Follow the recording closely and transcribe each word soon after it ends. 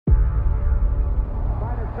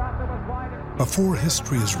Before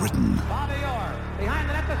history is written,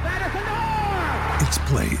 it's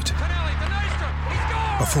played.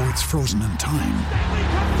 Before it's frozen in time,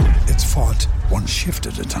 it's fought one shift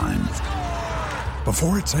at a time.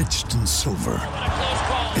 Before it's etched in silver,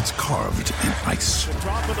 it's carved in ice.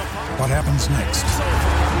 What happens next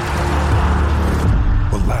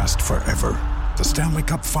will last forever. The Stanley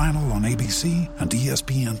Cup Final on ABC and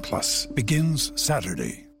ESPN Plus begins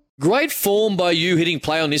Saturday. Great form by you hitting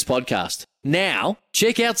play on this podcast. Now,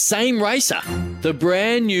 check out Same Racer, the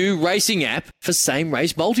brand new racing app for same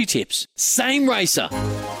race multi-tips. Same Racer.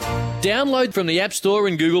 Download from the App Store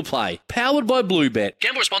and Google Play. Powered by Bluebet.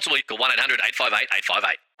 Gamble responsibly. Call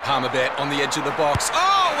 1-800-858-858. Palmerbet on the edge of the box.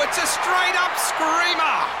 Oh, it's a straight-up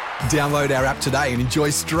screamer! Download our app today and enjoy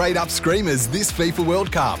straight-up screamers this FIFA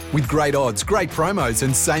World Cup with great odds, great promos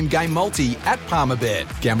and same-game multi at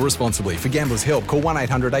Palmerbet. Gamble responsibly. For Gamblers' Help, call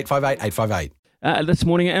 1-800-858-858. This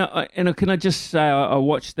morning, and can I just say I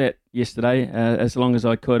watched that yesterday as long as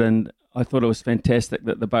I could, and I thought it was fantastic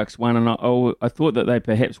that the Bucks won, and I thought that they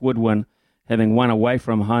perhaps would win, having won away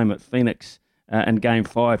from home at Phoenix in Game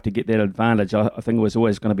 5 to get that advantage. I think it was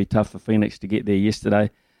always going to be tough for Phoenix to get there yesterday.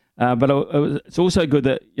 But it's also good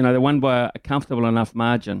that they won by a comfortable enough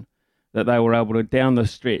margin that they were able to, down the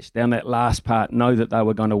stretch, down that last part, know that they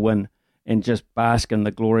were going to win and just bask in the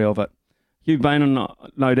glory of it. Hugh Bainan,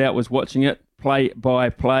 no doubt, was watching it play by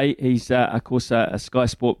play. He's, of course, a Sky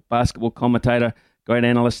Sport basketball commentator, great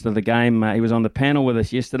analyst of the game. He was on the panel with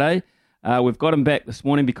us yesterday. We've got him back this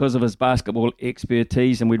morning because of his basketball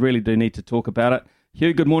expertise, and we really do need to talk about it.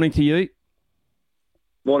 Hugh, good morning to you.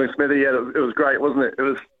 Morning, Smithy. Yeah, it was great, wasn't it? It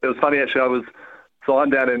was funny, actually. I'm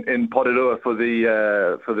down in Porirua for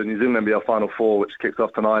the New Zealand NBL Final Four, which kicks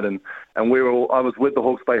off tonight, and I was with the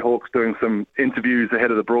Hawke's Bay Hawks doing some interviews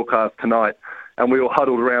ahead of the broadcast tonight, and we were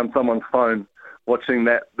huddled around someone's phone watching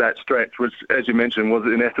that stretch, which, as you mentioned, was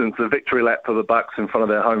in essence a victory lap for the Bucks in front of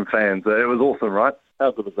their home fans. It was awesome, right?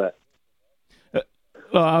 How good was that?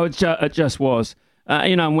 It just was.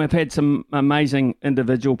 And we've had some amazing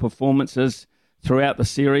individual performances throughout the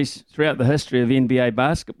series, throughout the history of NBA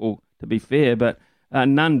basketball, to be fair, but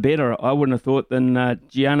none better, I wouldn't have thought, than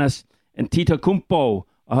Giannis Antetokounmpo.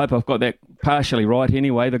 I hope I've got that partially right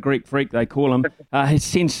anyway, the Greek freak they call him. He's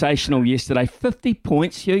sensational yesterday. 50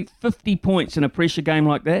 points, Hugh, 50 points in a pressure game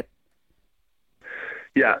like that?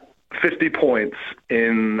 Yeah, 50 points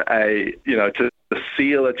in to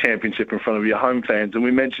seal a championship in front of your home fans. And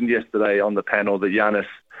we mentioned yesterday on the panel that Giannis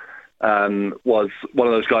was one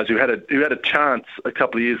of those guys who had a chance a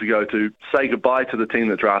couple of years ago to say goodbye to the team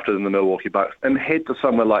that drafted in the Milwaukee Bucks and head to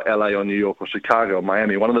somewhere like LA or New York or Chicago or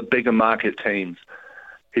Miami, one of the bigger market teams.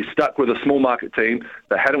 He's stuck with a small market team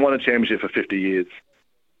that hadn't won a championship for 50 years.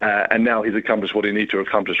 And now he's accomplished what he needs to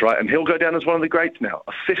accomplish, right? And he'll go down as one of the greats now,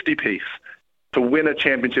 a 50-piece to win a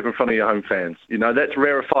championship in front of your home fans. That's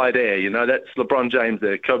rarefied air. That's LeBron James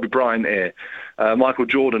air, Kobe Bryant air, Michael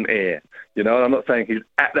Jordan air. I'm not saying he's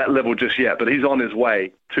at that level just yet, but he's on his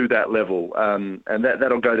way to that level. And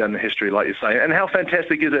that'll go down in history, like you say. And how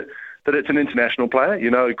fantastic is it that it's an international player,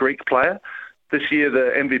 a Greek player? This year,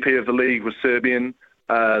 the MVP of the league was Serbian.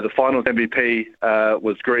 The finals MVP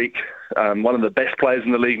was Greek. One of the best players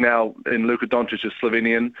in the league now in Luka Doncic is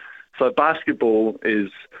Slovenian. So basketball is,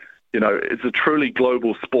 it's a truly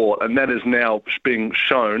global sport, and that is now being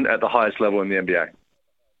shown at the highest level in the NBA.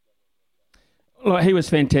 Well, he was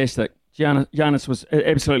fantastic. Giannis was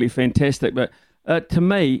absolutely fantastic. But to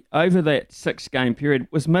me, over that 6-game period,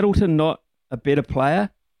 was Middleton not a better player?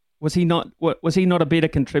 Was he not a better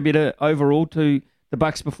contributor overall to the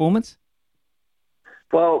Bucks' performance?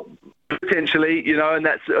 Well, potentially, and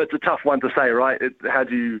it's a tough one to say, right? How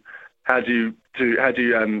do you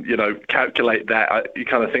calculate that? You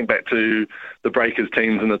kind of think back to the Breakers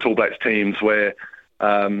teams and the Tall Blacks teams where,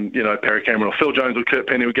 Perry Cameron or Phil Jones or Kurt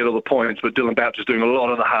Penny would get all the points, but Dylan Boucher's doing a lot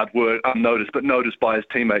of the hard work, unnoticed, but noticed by his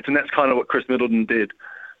teammates. And that's kind of what Chris Middleton did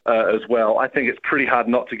as well. I think it's pretty hard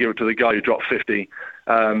not to give it to the guy who dropped 50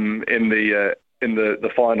 in the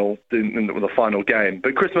final game.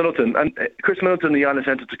 But Chris Middleton and Giannis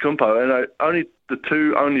Antetokounmpo are the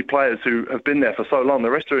two players who have been there for so long. The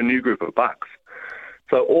rest are a new group of Bucks.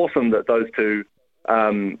 So awesome that those two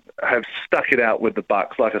have stuck it out with the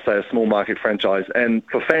Bucks, like I say, a small market franchise. And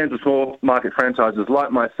for fans of small market franchises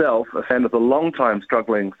like myself, a fan of the long-time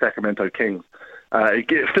struggling Sacramento Kings,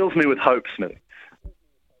 it fills me with hope, Smithy.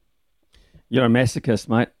 You're a masochist,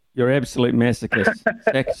 mate. You're an absolute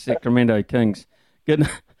masochist. Sacramento Kings.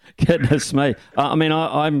 Goodness me. I'm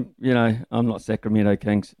not Sacramento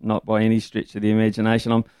Kings, not by any stretch of the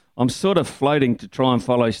imagination. I'm sort of floating to try and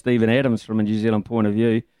follow Stephen Adams from a New Zealand point of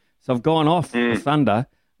view. So I've gone off the Thunder.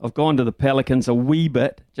 I've gone to the Pelicans a wee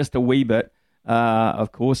bit, just a wee bit,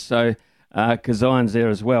 of course. So Kazion's there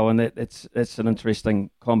as well, and that's an interesting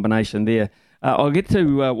combination there. I'll get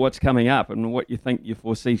to what's coming up and what you think you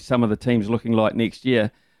foresee some of the teams looking like next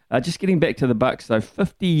year. Just getting back to the Bucks, though,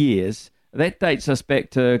 50 years. That dates us back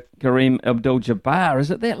to Kareem Abdul-Jabbar.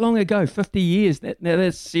 Is it that long ago? 50 years?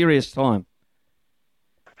 That's serious time.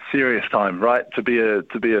 Serious time, right? To be a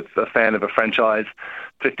fan of a franchise,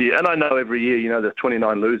 50. And I know every year, there's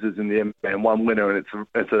 29 losers in the NBA and one winner, and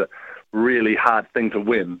it's a really hard thing to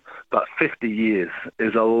win. But 50 years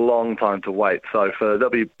is a long time to wait. So there'll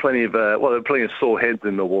be plenty of sore heads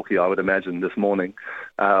in Milwaukee, I would imagine, this morning,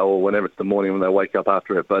 or whenever it's the morning when they wake up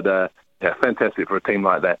after it. But fantastic for a team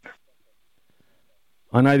like that.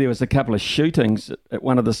 I know there was a couple of shootings at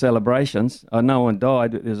one of the celebrations. No one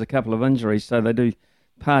died, but there was a couple of injuries, so they do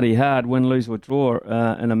party hard, win, lose or draw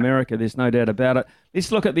in America. There's no doubt about it.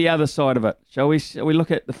 Let's look at the other side of it, shall we? Shall we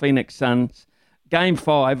look at the Phoenix Suns? Game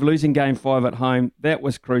 5, losing Game 5 at home, that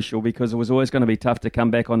was crucial because it was always going to be tough to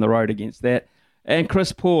come back on the road against that. And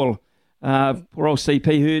Chris Paul, poor old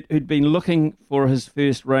CP, who'd been looking for his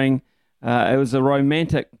first ring. It was a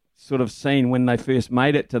romantic sort of scene when they first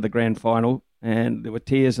made it to the grand final, and there were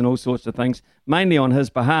tears and all sorts of things, mainly on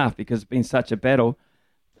his behalf because it's been such a battle.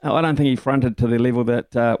 I don't think he fronted to the level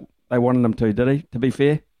that they wanted him to, did he, to be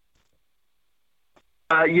fair?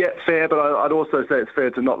 Yeah, fair, but I'd also say it's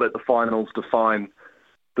fair to not let the finals define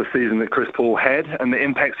the season that Chris Paul had and the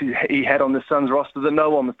impacts he had on the Suns roster that no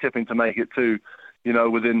one was tipping to make it to,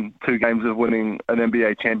 within 2 games of winning an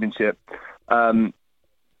NBA championship.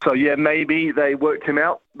 So, maybe they worked him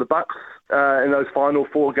out, the Bucks, in those final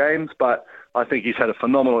 4 games, but I think he's had a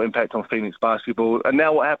phenomenal impact on Phoenix basketball. And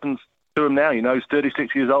now what happens to him now? He's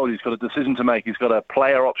 36 years old. He's got a decision to make. He's got a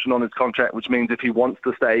player option on his contract, which means if he wants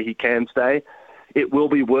to stay, he can stay. It will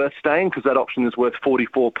be worth staying because that option is worth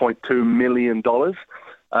 $44.2 million.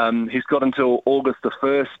 He's got until August the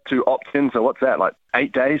 1st to opt in. So what's that, like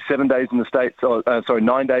 8 days, 7 days in the States,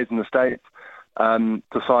 9 days in the States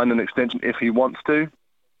to sign an extension if he wants to.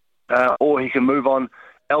 Or he can move on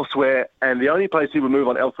elsewhere, and the only place he would move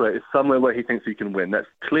on elsewhere is somewhere where he thinks he can win. That's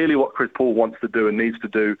clearly what Chris Paul wants to do and needs to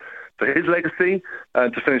do for his legacy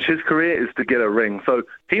to finish his career, is to get a ring. So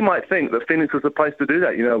he might think that Phoenix was the place to do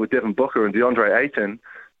that, with Devin Booker and DeAndre Ayton.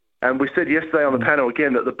 And we said yesterday on the panel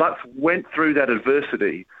again that the Bucks went through that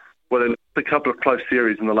adversity where they lost a couple of close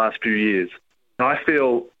series in the last few years. And I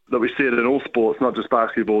feel that we see it in all sports, not just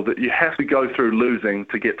basketball, that you have to go through losing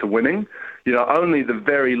to get to winning. Only the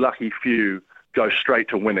very lucky few go straight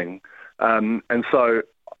to winning. And so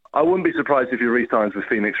I wouldn't be surprised if he re-signs with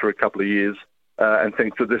Phoenix for a couple of years and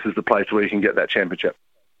thinks that this is the place where he can get that championship.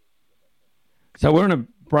 So we're in a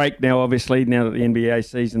break now, obviously, now that the NBA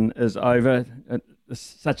season is over. It's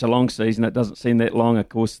such a long season, it doesn't seem that long, of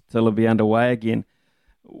course, till it'll be underway again.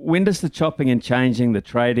 When does the chopping and changing, the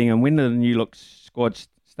trading, and when do the new look squads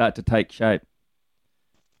start to take shape?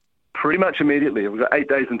 Pretty much immediately. We've got 8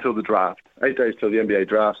 days until the draft, 8 days till the NBA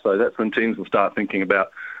draft. So that's when teams will start thinking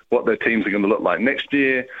about what their teams are going to look like next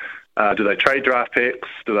year. Do they trade draft picks?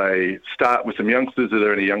 Do they start with some youngsters? Are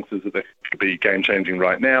there any youngsters that could be game-changing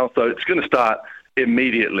right now? So it's going to start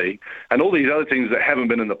immediately. And all these other teams that haven't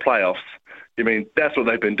been in the playoffs, that's what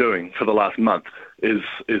they've been doing for the last month, is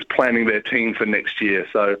planning their team for next year.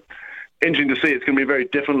 So interesting to see. It's going to be a very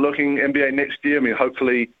different-looking NBA next year.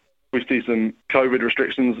 hopefully we see some COVID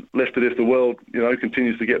restrictions lifted if the world,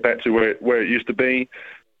 continues to get back to where it used to be.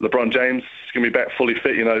 LeBron James is going to be back fully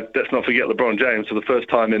fit. Let's not forget LeBron James. For the first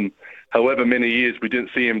time in however many years we didn't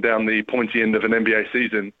see him down the pointy end of an NBA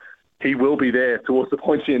season. He will be there towards the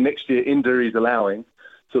pointy end next year, injuries allowing.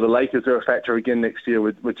 So the Lakers are a factor again next year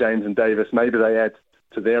with James and Davis. Maybe they add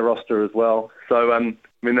to their roster as well. So,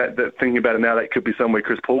 that thinking about it now, that could be somewhere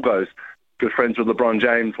Chris Paul goes. Good friends with LeBron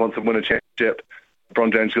James, wants to win a championship.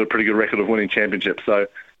 LeBron James got a pretty good record of winning championships. So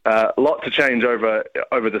a lot to change over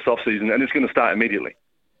this offseason, and it's going to start immediately.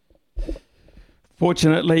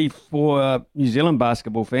 Fortunately for New Zealand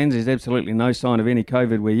basketball fans, there's absolutely no sign of any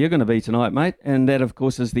COVID where you're going to be tonight, mate. And that, of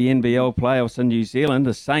course, is the NBL playoffs in New Zealand.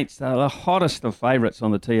 The Saints are the hottest of favourites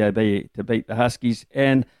on the TAB to beat the Huskies.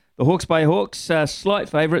 And the Hawke's Bay Hawks are slight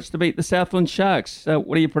favourites to beat the Southland Sharks.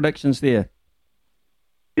 What are your predictions there?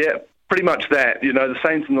 Yeah, pretty much that. The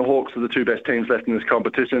Saints and the Hawks are the 2 best teams left in this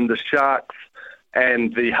competition. The Sharks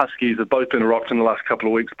and the Huskies have both been rocked in the last couple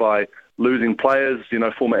of weeks by losing players.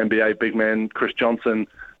 Former NBA big man Chris Johnson,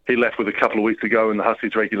 he left with a couple of weeks ago in the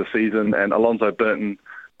Huskies regular season, and Alonzo Burton,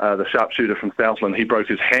 the sharpshooter from Southland, he broke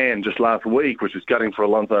his hand just last week, which is gutting for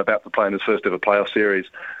Alonzo, about to play in his first ever playoff series.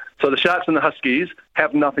 So the Sharks and the Huskies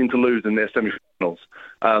have nothing to lose in their semi-final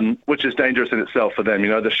which is dangerous in itself for them. You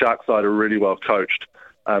know, the Sharks side are really well coached,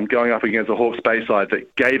 going up against a Hawke's Bay side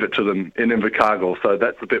that gave it to them in Invercargill, so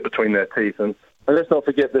that's the bit between their teeth. And let's not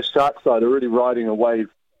forget the Sharks side are really riding a wave,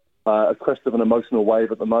 a crest of an emotional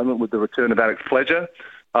wave at the moment with the return of Alex Fletcher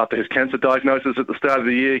after his cancer diagnosis at the start of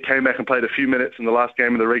the year. He came back and played a few minutes in the last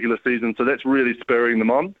game of the regular season, so that's really spurring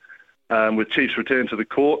them on with Chiefs' return to the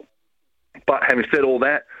court. But having said all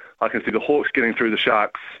that, I can see the Hawks getting through the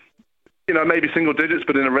Sharks, you know, maybe single digits,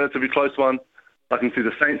 but in a relatively close one. I can see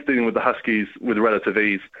the Saints dealing with the Huskies with relative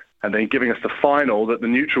ease and then giving us the final that the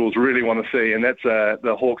neutrals really want to see, and that's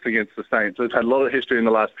the Hawks against the Saints. So it's had a lot of history in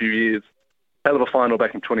the last few years. Hell of a final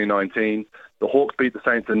back in 2019. The Hawks beat the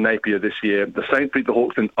Saints in Napier this year. The Saints beat the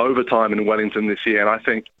Hawks in overtime in Wellington this year, and I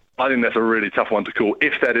think that's a really tough one to call,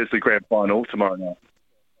 if that is the grand final tomorrow night.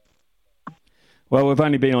 Well, we've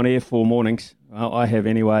only been on air 4 mornings. Well, I have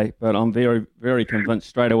anyway, but I'm very, very convinced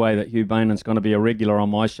straight away that Hugh Bainon's going to be a regular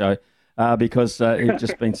on my show because you've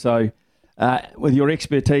just been so... with your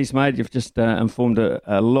expertise, mate, you've just informed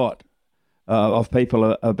a lot of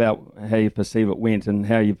people about how you perceive it went and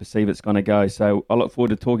how you perceive it's going to go. So I look forward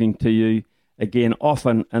to talking to you again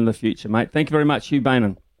often in the future, mate. Thank you very much, Hugh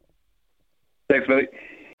Bainon. Thanks, mate.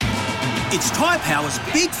 It's Tyre Power's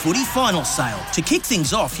Big Footy Final Sale. To kick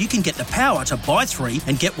things off, you can get the power to buy 3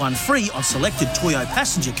 and get 1 free on selected Toyo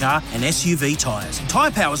passenger car and SUV tyres.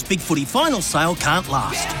 Tyre Power's Big Footy Final Sale can't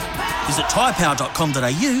last. Visit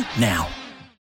tyrepower.com.au now.